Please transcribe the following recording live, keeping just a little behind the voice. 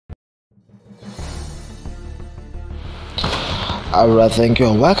Alright, thank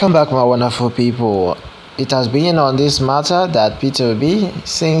you. Welcome back, my wonderful people. It has been on this matter that Peter Obi,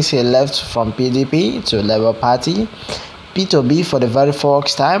 since he left from PDP to Labour Party, Peter Obi for the very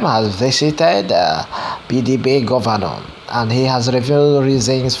first time has visited PDP Governor, and he has revealed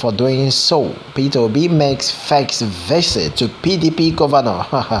reasons for doing so. Peter Obi makes first visit to PDP Governor.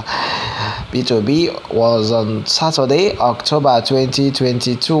 Peter Obi was on Saturday, October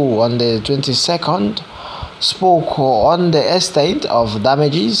 2022, on the 22nd, spoke on the extent of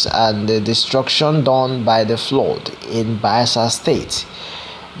damages and the destruction done by the flood in Bayelsa State.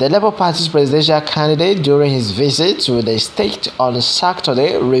 The Labour Party's presidential candidate, during his visit to the state on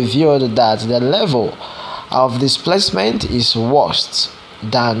Saturday, revealed that the level of displacement is worse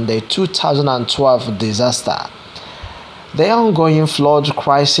than the 2012 disaster. The ongoing flood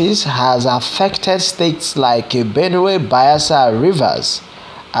crisis has affected states like Benue, Bayelsa, Rivers,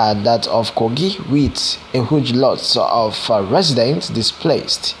 and that of Kogi, with a huge lot of residents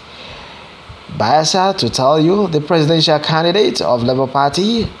displaced. Bayelsa, to tell you, the presidential candidate of Labour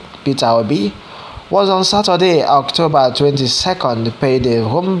Party, Peter Obi, was on Saturday, October 22nd, paid a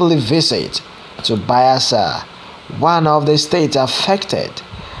humble visit to Bayelsa, one of the states affected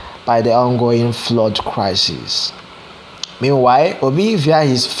by the ongoing flood crisis. Meanwhile, Obi, via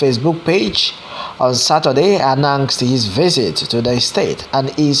his Facebook page on Saturday, announced his visit to the state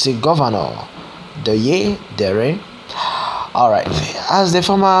and his governor, Doye Dere. Alright, as the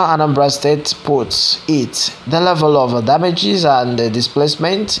former Anambra State puts it, the level of damages and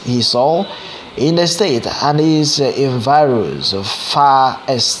displacement he saw in the state and his environs far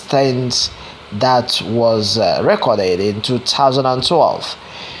extends that was recorded in 2012.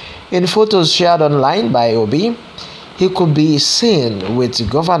 In photos shared online by Obi, he could be seen with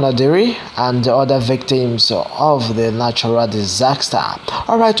Governor Dere and the other victims of the natural disaster.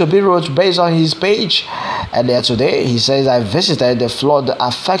 Alright, Obi wrote based on his page earlier today. He says, I visited the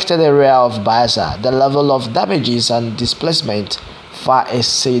flood-affected area of Bayelsa. The level of damages and displacement far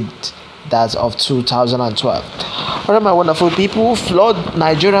exceed that of 2012. Alright, my wonderful people, flood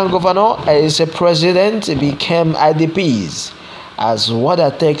Nigerian governor as a president became IDPs as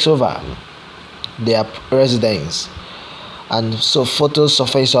water takes over their residence. And so photos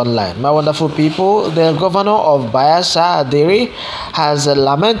surface online. My wonderful people, the governor of Bayelsa, Dere, has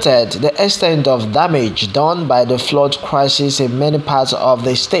lamented the extent of damage done by the flood crisis in many parts of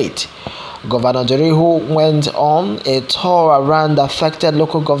the state. Governor Dere, who went on a tour around affected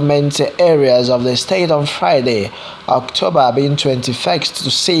local government areas of the state on Friday, October 21st,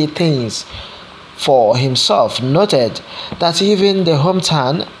 to see things for himself, noted that even the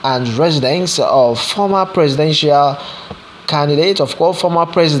hometown and residents of former presidential candidate, of course, former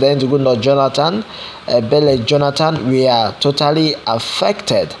President Goodluck Jonathan, Bele Jonathan, we are totally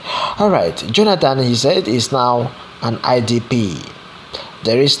affected. Alright, Jonathan, he said, is now an IDP.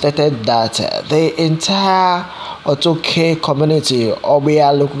 There is stated that the entire Otoke community,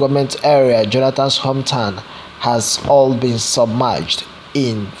 Obia local government area, Jonathan's hometown, has all been submerged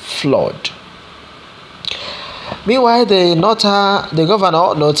in flood. Meanwhile, the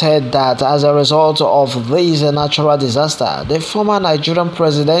governor noted that as a result of this natural disaster, the former Nigerian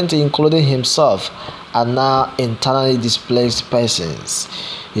president, including himself, are now internally displaced persons.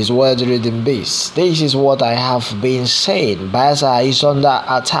 His word reading this is what I have been saying. Bayelsa is under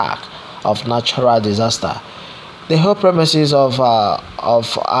attack of natural disaster. The whole premises of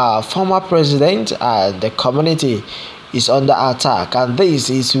our former president and the community is under attack, and this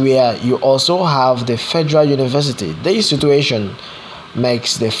is where you also have the federal university. This situation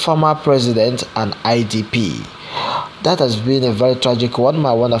makes the former president an IDP. That has been a very tragic one,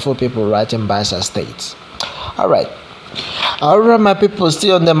 my wonderful people, right in Bayelsa State. Alright, my people,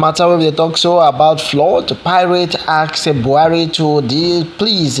 still on the matter where we talk so about flood. Pirate asks Buhari to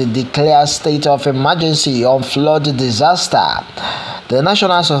please declare state of emergency on flood disaster. The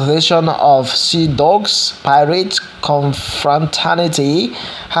National Association of Sea Dogs Pirate Confraternity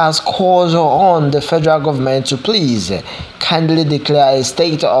has called on the federal government to please kindly declare a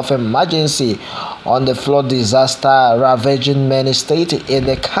state of emergency on the flood disaster ravaging many states in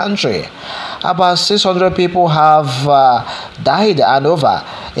the country. About 600 people have died and over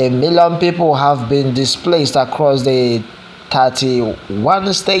 1 million people have been displaced across the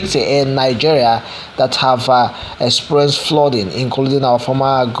 31 states in Nigeria that have experienced flooding, including our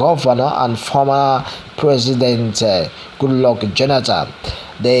former governor and former president Goodluck Jonathan.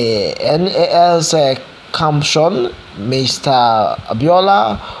 The NAS caption Mr.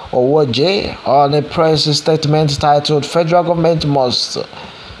 Abiola Owoje on a press statement titled "Federal Government Must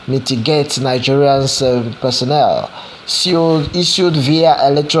Mitigate Nigerians' Personnel," issued via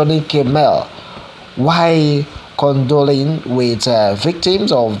electronic mail. Why condoling with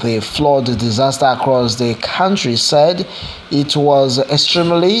victims of the flood disaster across the country, said it was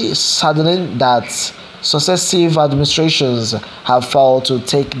extremely saddening that successive administrations have failed to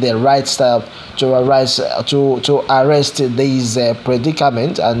take the right step to arrest this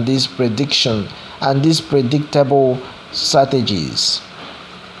predicament and this prediction and these predictable strategies.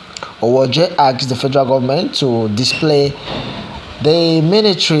 Owoje asked the federal government to display the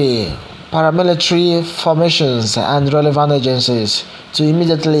military, paramilitary formations and relevant agencies to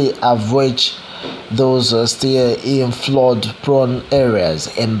immediately avoid those still in flood-prone areas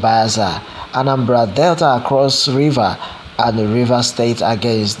in Bayelsa, Anambra Delta, across river and River State,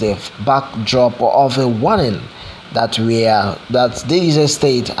 against the backdrop of a warning that these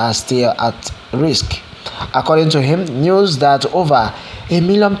states are still at risk. According to him, news that over 1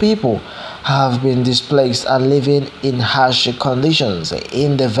 million people have been displaced and living in harsh conditions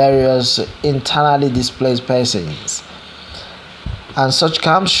in the various internally displaced persons, and such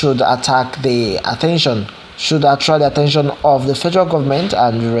camps should attract the attention of the federal government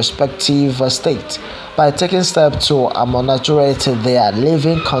and the respective states by taking steps to ameliorate their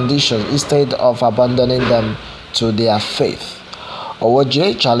living conditions instead of abandoning them to their fate.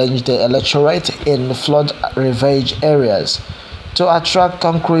 Owoje challenged the electorate in flood-ravaged areas to attract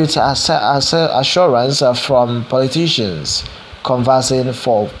concrete assurance from politicians conversing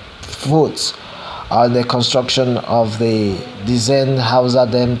for votes on the construction of the design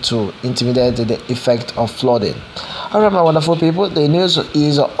houses them to intimidate the effect of flooding. Alright, my wonderful people, the news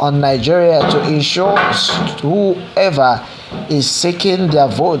is on Nigeria to ensure whoever is seeking their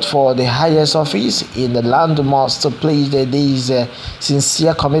vote for the highest office in the land must pledge this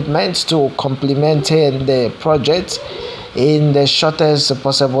sincere commitment to complementing the project in the shortest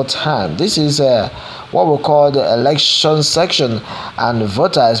possible time. This is what we call the election section, and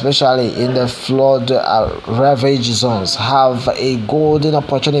voters, especially in the flood ravaged zones, have a golden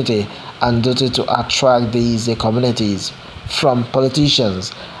opportunity and duty to attract these communities from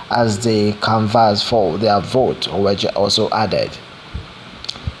politicians as they canvass for their vote, which also added.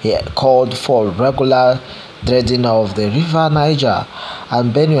 He called for regular dredging of the river Niger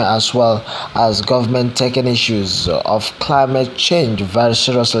and Benue, as well as government taking issues of climate change very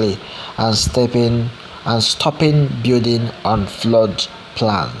seriously and stopping building on flood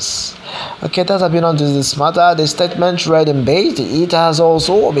plans. Okay, that has been on to this matter. The statement read in base, it has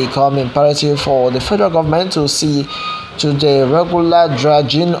also become imperative for the federal government to see to the regular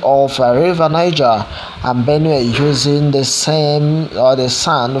dredging of river Niger and Benue, using the sand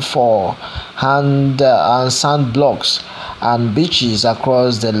for hand and sand blocks and beaches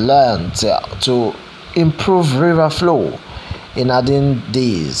across the land to improve river flow. In adding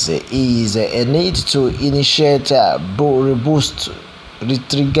this is a need to initiate robust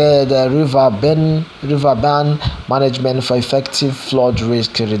river ban management for effective flood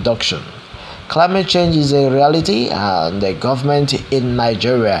risk reduction. Climate change is a reality, and the government in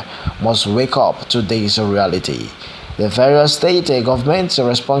Nigeria must wake up to this reality. The various state governments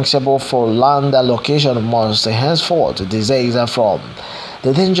responsible for land allocation must henceforth desist from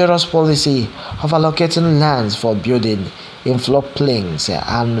the dangerous policy of allocating lands for building in floodplains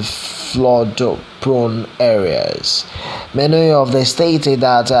and flood-prone areas. Many of the states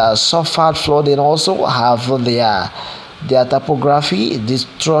that suffered flooding also have their topography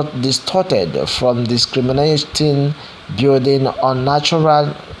distorted from discriminating building on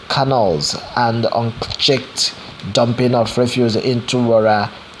natural canals and unchecked dumping of refuse into water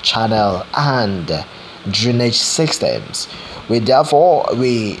channel and drainage systems. We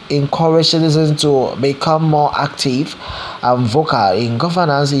encourage citizens to become more active and vocal in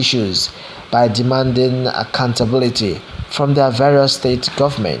governance issues by demanding accountability from their various state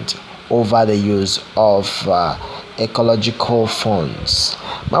governments over the use of ecological funds.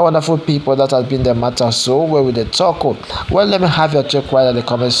 My wonderful people, that has been the matter. So where will they talk? Well, let me have your take right in the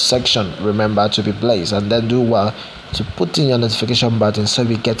comment section. Remember to be blessed, and then do well to put in your notification button so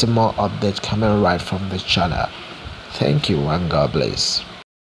we get more updates coming right from the channel. Thank you and God bless.